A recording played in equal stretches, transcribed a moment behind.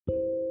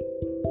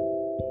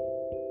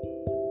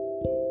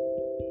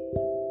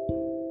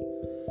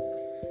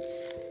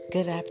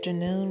Good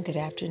afternoon, good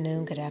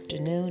afternoon, good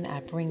afternoon.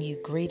 I bring you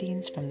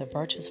greetings from the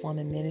Virtuous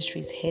Woman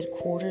Ministries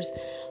headquarters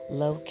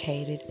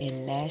located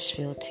in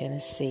Nashville,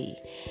 Tennessee.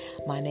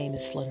 My name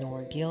is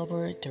Lenora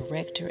Gilbert,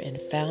 director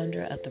and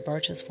founder of the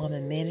Virtuous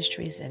Woman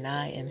Ministries, and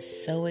I am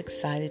so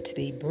excited to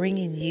be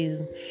bringing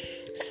you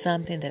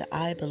something that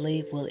I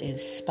believe will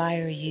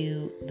inspire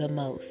you the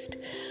most.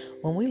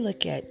 When we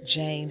look at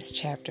James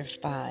chapter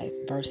 5,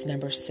 verse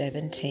number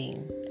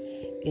 17,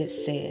 it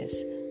says,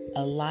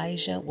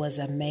 Elijah was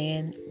a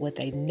man with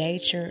a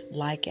nature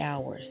like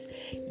ours,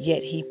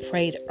 yet he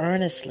prayed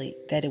earnestly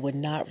that it would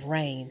not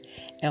rain,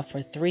 and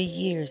for 3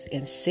 years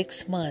and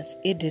 6 months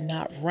it did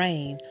not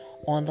rain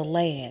on the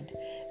land.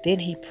 Then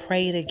he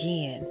prayed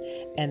again,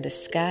 and the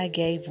sky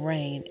gave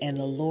rain, and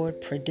the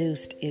Lord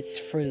produced its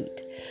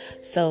fruit.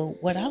 So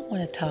what I want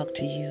to talk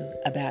to you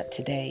about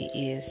today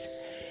is,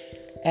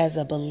 as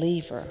a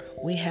believer,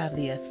 we have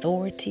the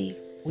authority,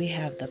 we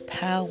have the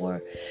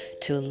power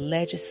to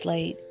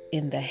legislate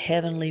in the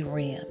heavenly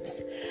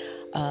realms.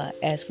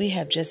 As we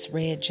have just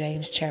read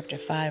James chapter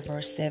 5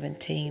 verse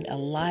 17,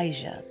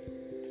 Elijah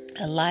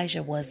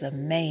was a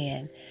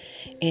man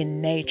in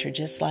nature,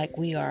 just like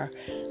we are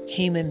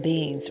human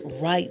beings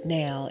right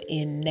now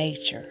in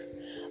nature.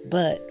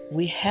 But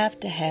we have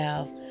to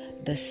have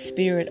the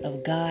Spirit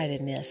of God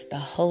in us, the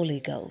Holy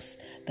Ghost,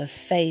 the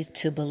faith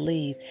to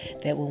believe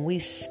that when we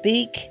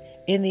speak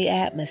in the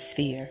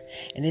atmosphere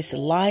and it's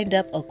lined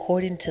up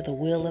according to the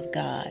will of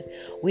God,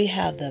 we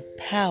have the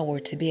power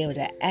to be able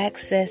to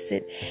access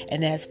it.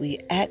 And as we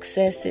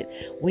access it,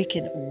 we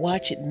can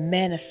watch it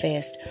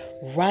manifest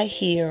right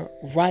here,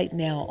 right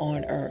now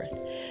on earth.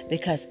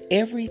 Because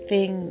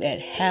everything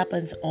that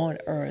happens on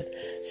earth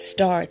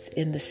starts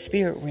in the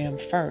spirit realm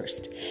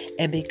first.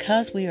 And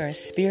because we are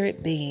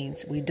spirit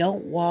beings, we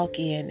don't walk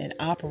in and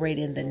operate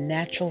in the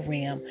natural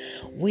realm.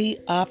 We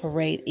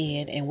operate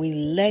in and we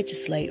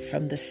legislate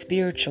from the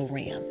spiritual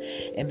realm.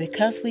 And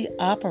because we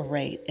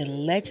operate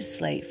and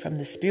legislate from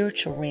the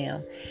spiritual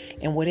realm,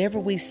 and whatever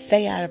we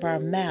say out of our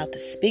mouth,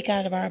 speak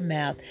out of our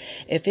mouth,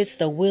 if it's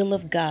the will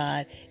of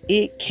God,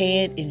 it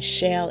can and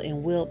shall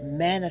and will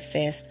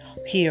manifest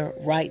here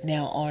right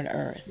now on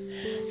earth.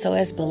 So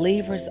as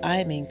believers, I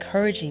am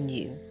encouraging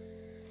you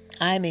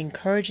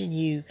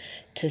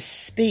to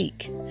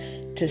speak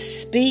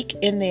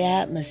in the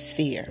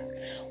atmosphere.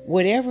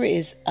 Whatever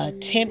is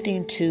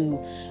attempting to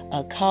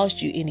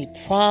cause you any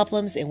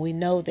problems, and we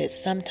know that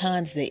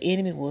sometimes the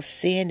enemy will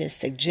send and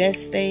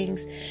suggest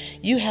things,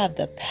 you have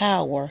the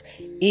power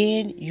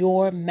in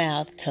your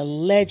mouth to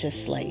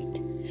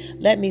legislate.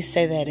 Let me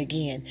say that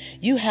again.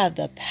 You have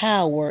the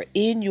power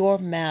in your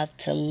mouth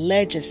to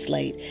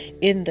legislate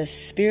in the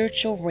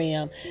spiritual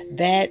realm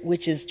that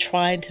which is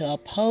trying to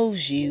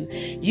oppose you.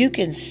 You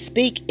can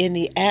speak in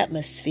the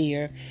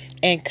atmosphere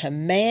and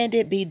command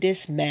it be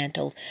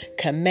dismantled,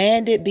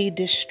 command it be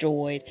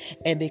destroyed.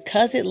 And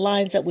because it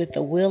lines up with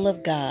the will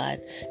of God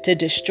to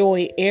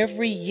destroy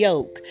every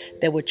yoke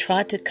that would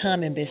try to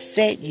come and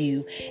beset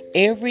you,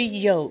 every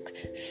yoke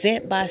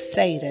sent by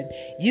Satan,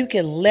 you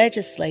can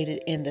legislate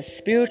it in the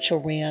spiritual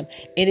realm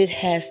and it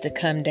has to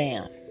come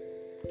down.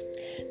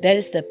 That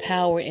is the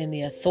power and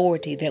the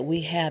authority that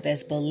we have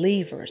as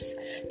believers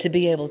to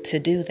be able to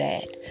do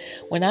that.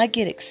 When I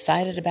get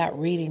excited about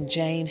reading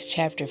James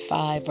chapter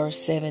 5 verse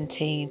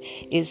 17,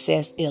 it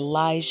says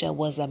Elijah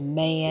was a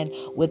man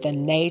with a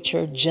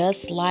nature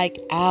just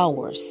like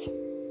ours.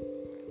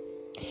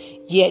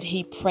 Yet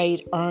he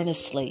prayed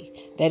earnestly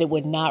that it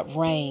would not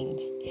rain.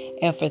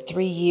 And for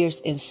 3 years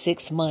and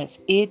 6 months,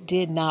 it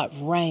did not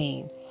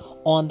rain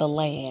on the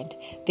land.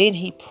 Then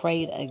he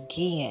prayed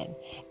again,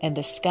 and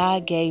the sky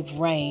gave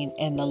rain,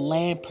 and the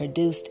land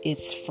produced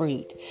its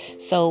fruit.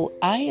 So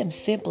I am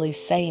simply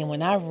saying,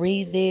 when I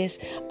read this,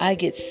 I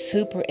get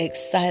super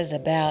excited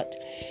about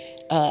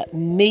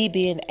me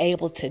being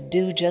able to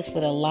do just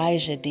what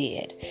Elijah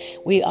did.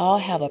 We all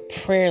have a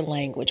prayer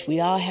language.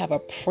 We all have a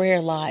prayer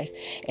life.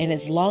 And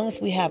as long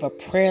as we have a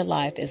prayer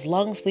life, as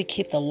long as we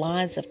keep the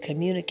lines of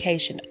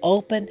communication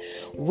open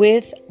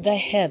with the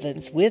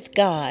heavens, with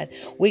God,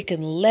 we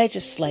can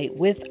legislate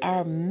with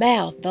our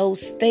mouth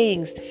those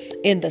things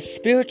in the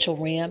spiritual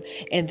realm,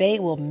 and they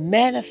will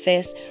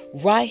manifest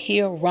right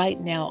here,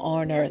 right now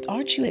on earth.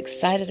 Aren't you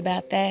excited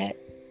about that?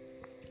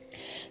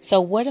 So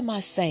what am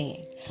I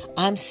saying?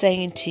 I'm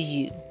saying to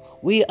you,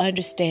 we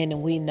understand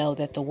and we know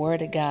that the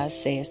Word of God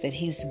says that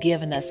He's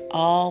given us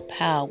all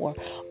power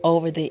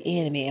over the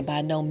enemy, and by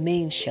no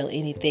means shall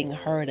anything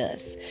hurt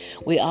us.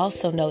 We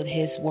also know that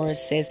His Word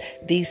says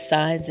these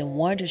signs and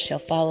wonders shall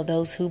follow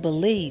those who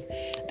believe,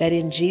 that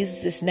in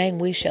Jesus' name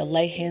we shall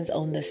lay hands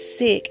on the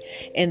sick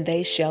and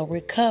they shall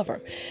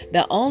recover.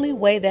 The only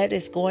way that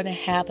is going to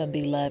happen,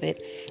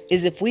 beloved,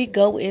 is if we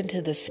go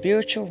into the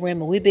spiritual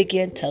realm and we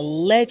begin to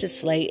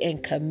legislate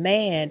and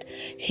command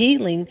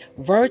healing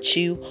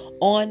virtue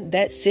on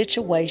that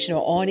situation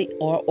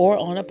or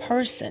on a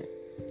person.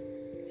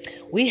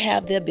 We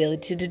have the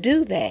ability to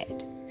do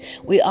that.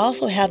 We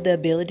also have the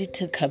ability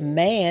to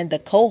command the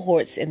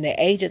cohorts and the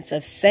agents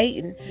of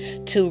Satan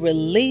to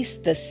release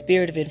the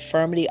spirit of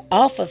infirmity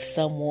off of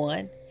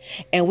someone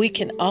And we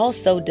can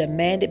also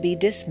demand it be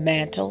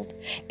dismantled.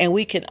 And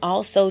we can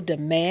also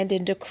demand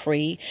and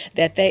decree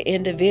that that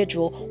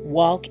individual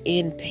walk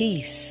in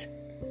peace.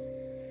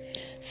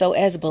 So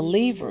as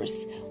believers,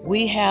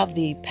 we have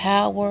the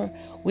power,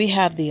 we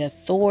have the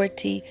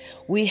authority,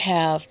 we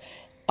have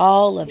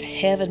all of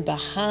heaven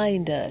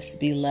behind us,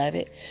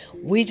 beloved.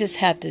 We just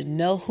have to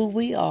know who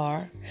we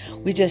are.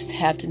 We just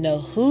have to know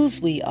whose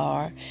we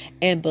are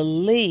and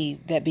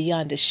believe that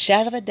beyond a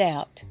shadow of a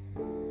doubt,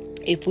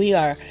 if we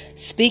are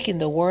speaking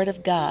the word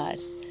of God,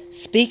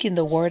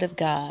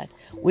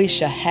 we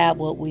shall have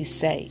what we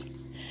say.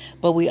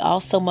 But we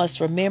also must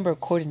remember,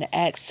 according to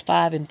Acts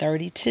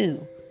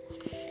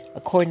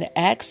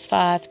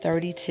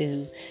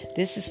 5:32,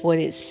 this is what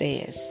it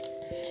says.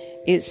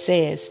 It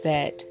says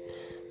that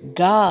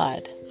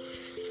God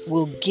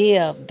will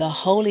give the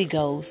Holy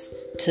Ghost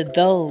to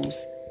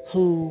those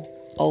who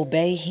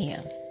obey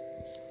him.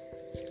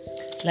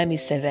 Let me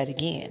say that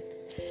again.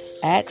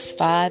 Acts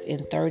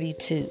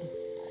 5:32.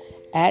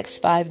 Acts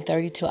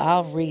 5:32.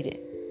 I'll read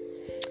it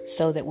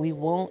so that we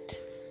won't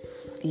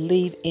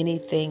leave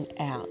anything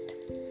out.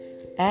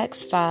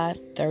 Acts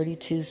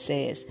 5:32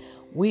 says,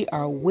 "We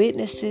are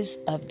witnesses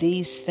of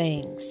these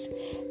things,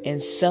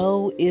 and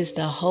so is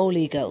the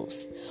Holy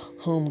Ghost,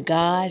 whom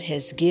God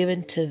has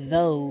given to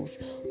those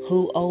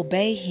who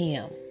obey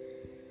him."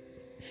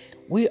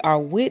 We are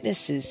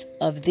witnesses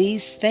of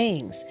these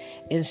things,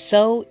 and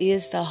so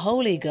is the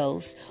Holy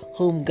Ghost,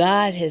 whom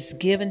God has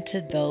given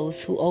to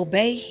those who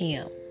obey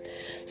him.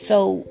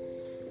 So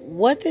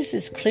what this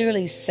is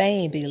clearly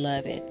saying,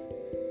 beloved,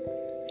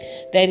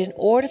 that in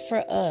order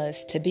for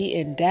us to be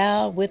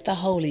endowed with the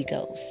Holy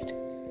Ghost,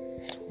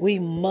 we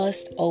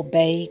must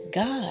obey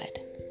God.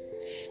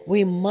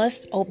 We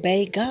must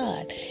obey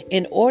God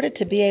in order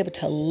to be able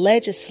to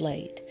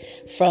legislate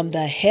from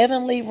the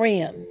heavenly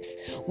realms.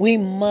 We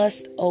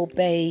must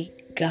obey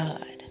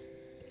God.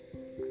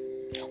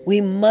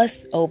 We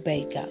must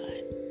obey God.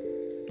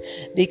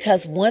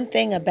 Because one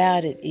thing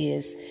about it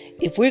is,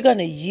 if we're going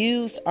to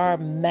use our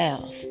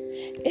mouth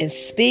and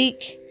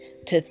speak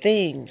to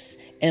things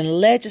and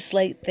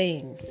legislate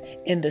things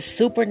in the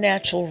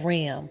supernatural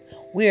realm,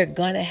 we are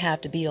going to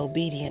have to be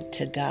obedient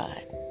to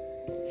God.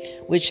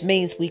 Which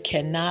means we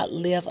cannot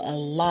live a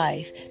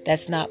life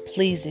that's not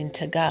pleasing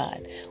to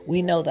God.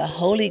 We know the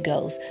Holy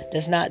Ghost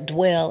does not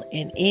dwell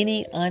in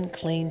any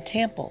unclean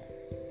temple.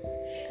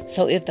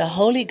 So if the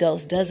Holy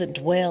Ghost doesn't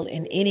dwell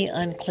in any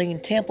unclean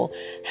temple,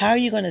 how are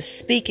you going to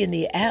speak in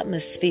the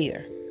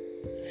atmosphere?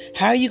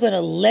 How are you going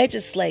to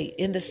legislate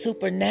in the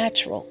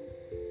supernatural?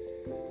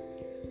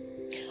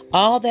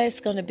 All that's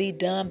going to be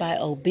done by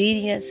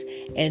obedience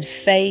and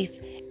faith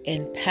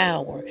and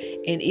power.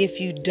 And if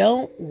you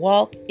don't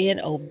walk in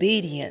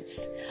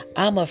obedience,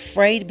 I'm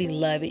afraid,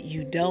 beloved,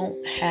 you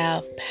don't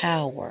have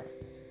power.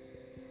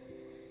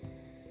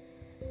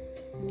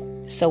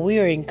 So we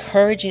are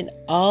encouraging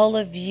all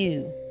of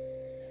you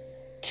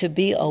to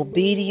be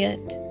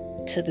obedient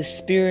to the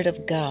Spirit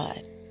of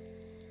God.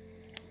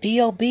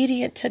 Be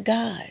obedient to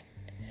God,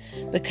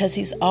 because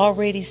he's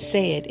already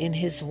said in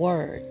his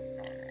word,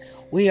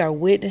 we are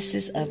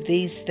witnesses of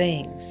these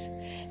things,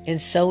 and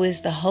so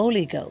is the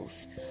Holy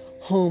Ghost,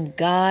 whom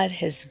God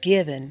has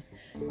given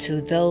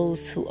to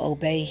those who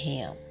obey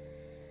him.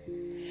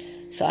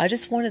 So I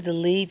just wanted to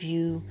leave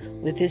you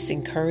with this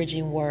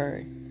encouraging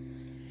word,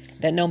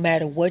 that no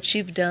matter what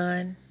you've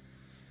done,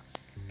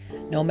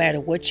 no matter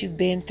what you've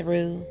been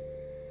through,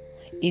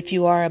 if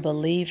you are a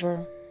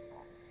believer,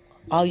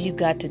 all you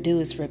got to do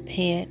is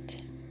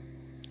repent,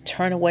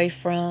 turn away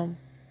from,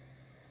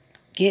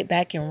 get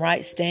back in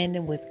right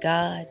standing with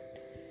God,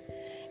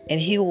 and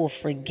he will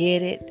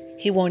forget it.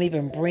 He won't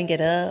even bring it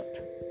up.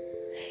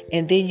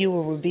 And then you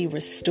will be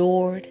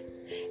restored.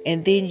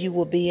 And then you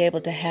will be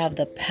able to have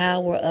the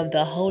power of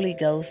the Holy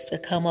Ghost to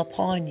come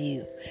upon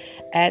you.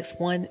 Acts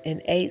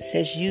 1:8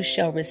 says, you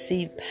shall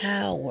receive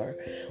power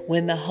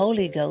when the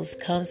Holy Ghost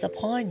comes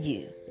upon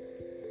you.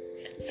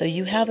 So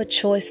you have a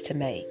choice to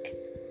make.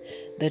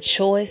 The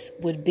choice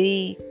would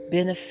be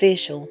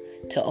beneficial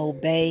to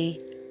obey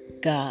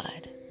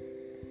God.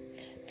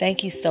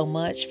 Thank you so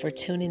much for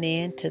tuning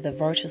in to the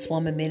Virtuous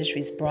Woman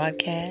Ministries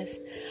broadcast.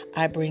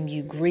 I bring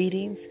you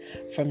greetings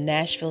from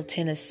Nashville,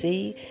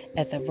 Tennessee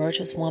at the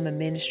Virtuous Woman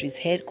Ministries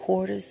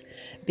headquarters.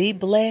 Be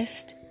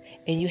blessed,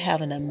 and you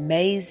have an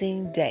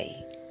amazing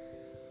day.